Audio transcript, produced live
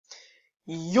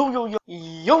Yo,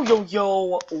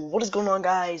 what is going on,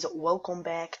 guys? Welcome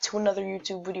back to another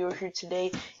YouTube video here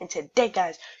today. And today,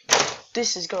 guys,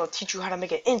 this is gonna teach you how to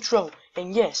make an intro.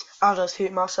 And yes, I just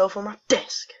hit myself on my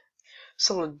desk.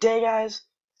 So today, guys,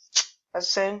 as I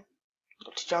said,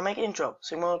 I'll teach you how to make an intro.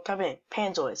 So you're gonna type in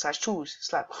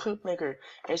panzoid/choose/clipmaker.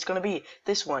 And it's gonna be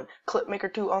this one,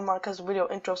 clipmaker2 online custom video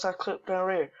intro/clip down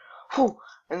here. Whew.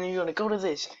 And then you're gonna go to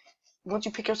this. Once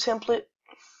you pick your template,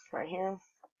 right here.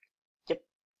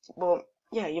 Well,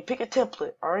 yeah, you pick a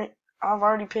template, alright? I've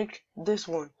already picked this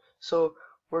one. So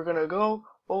we're gonna go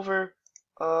over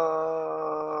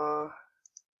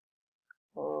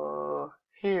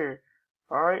here.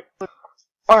 Alright?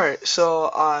 Alright, so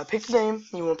pick the name,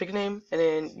 you wanna pick a name, and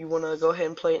then you wanna go ahead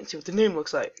and play it and see what the name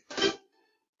looks like. I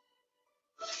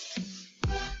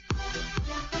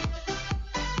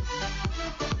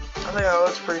think that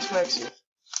looks pretty sexy.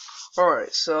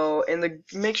 Alright, so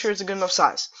make sure it's a good enough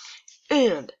size.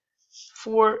 And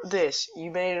for this,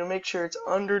 you may need to make sure it's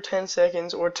under 10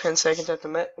 seconds or 10 seconds at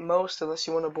the most, unless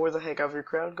you want to bore the heck out of your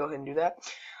crowd. Go ahead and do that.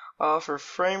 For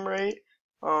frame rate,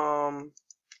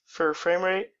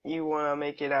 you want to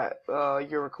make it at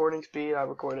your recording speed. I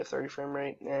record at 30 frame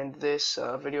rate, and this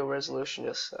video resolution,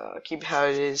 just keep it how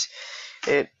it is.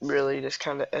 It really just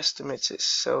kind of estimates.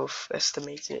 So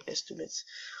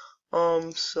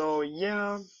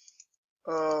yeah,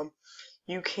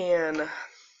 you can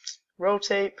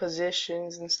rotate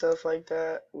positions and stuff like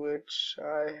that, which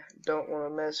I don't want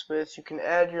to mess with. You can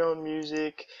add your own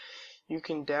music. You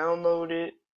can download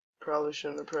it. Probably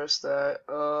shouldn't have pressed that.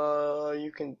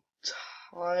 You can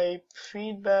type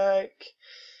feedback,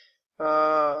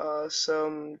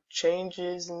 some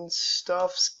changes and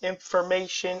stuff's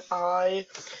information.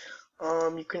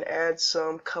 You can add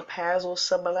some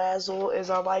subazzle,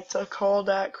 as I like to call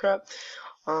that crap.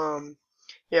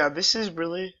 Yeah, this is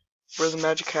really where the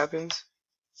magic happens,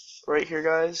 right here,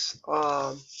 guys.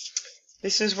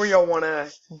 This is where y'all want to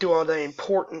do all the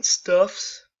important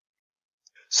stuffs.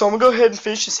 So I'm gonna go ahead and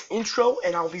finish this intro,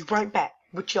 and I'll be right back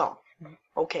with y'all.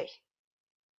 Okay.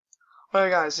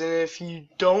 Alright, guys, and if you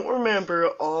don't remember,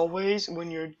 always when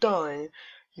you're done,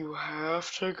 you have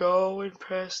to go and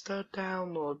press the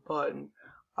download button.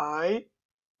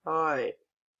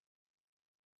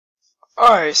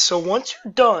 Alright, so once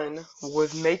you're done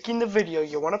with making the video,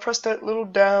 you want to press that little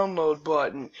download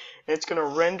button, and it's going to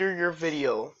render your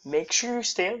video. Make sure you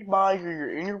stand by, or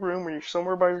you're in your room, or you're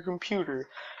somewhere by your computer,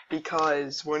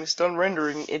 because when it's done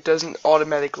rendering, it doesn't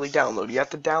automatically download. You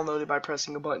have to download it by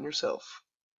pressing a button yourself.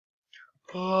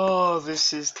 Oh,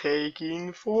 this is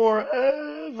taking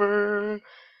forever.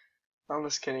 I'm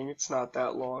just kidding, it's not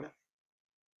that long.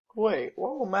 Wait,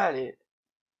 while I'm at it,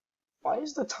 why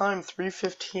is the time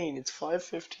 3:15? It's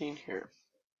 5:15 here.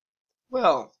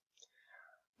 Well,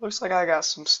 looks like I got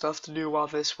some stuff to do while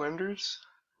this renders.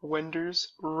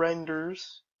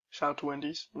 Shout out to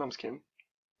Wendy's. No, I'm just kidding.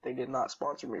 They did not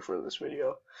sponsor me for this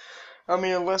video. I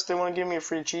mean, unless they want to give me a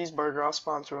free cheeseburger, I'll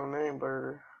sponsor them any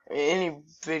burger. Any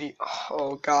video.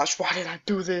 Oh gosh, why did I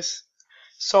do this?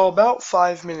 So about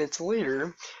 5 minutes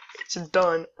later, it's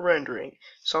done rendering.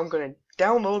 So I'm gonna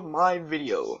download my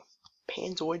video.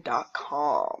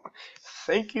 Panzoid.com.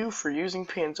 Thank you for using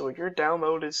Panzoid. Your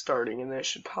download is starting, and it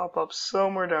should pop up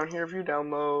somewhere down here if you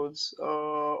downloads.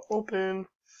 Open.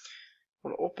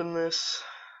 I'm gonna open this.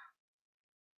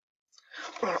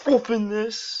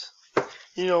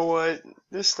 You know what?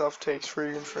 This stuff takes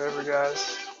freaking forever,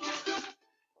 guys.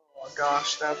 Oh my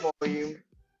gosh, that volume.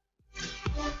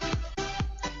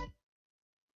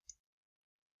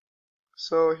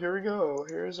 So here we go.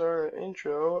 Here's our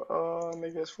intro.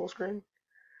 Make this full screen.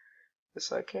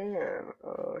 Yes, I can. Here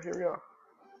we go.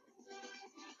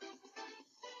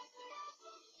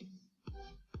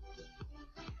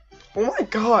 Oh my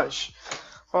gosh!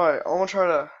 Alright, I'm gonna try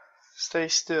to stay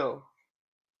still.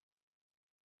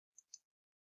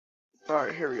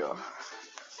 Alright, here we go.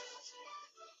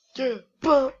 Yeah.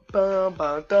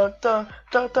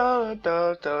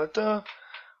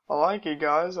 I like it,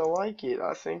 guys. I like it.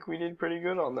 I think we did pretty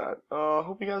good on that.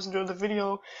 Hope you guys enjoyed the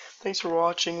video. Thanks for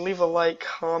watching. Leave a like,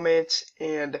 comment,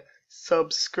 and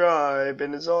subscribe.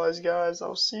 And as always, guys,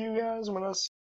 I'll see you guys when I see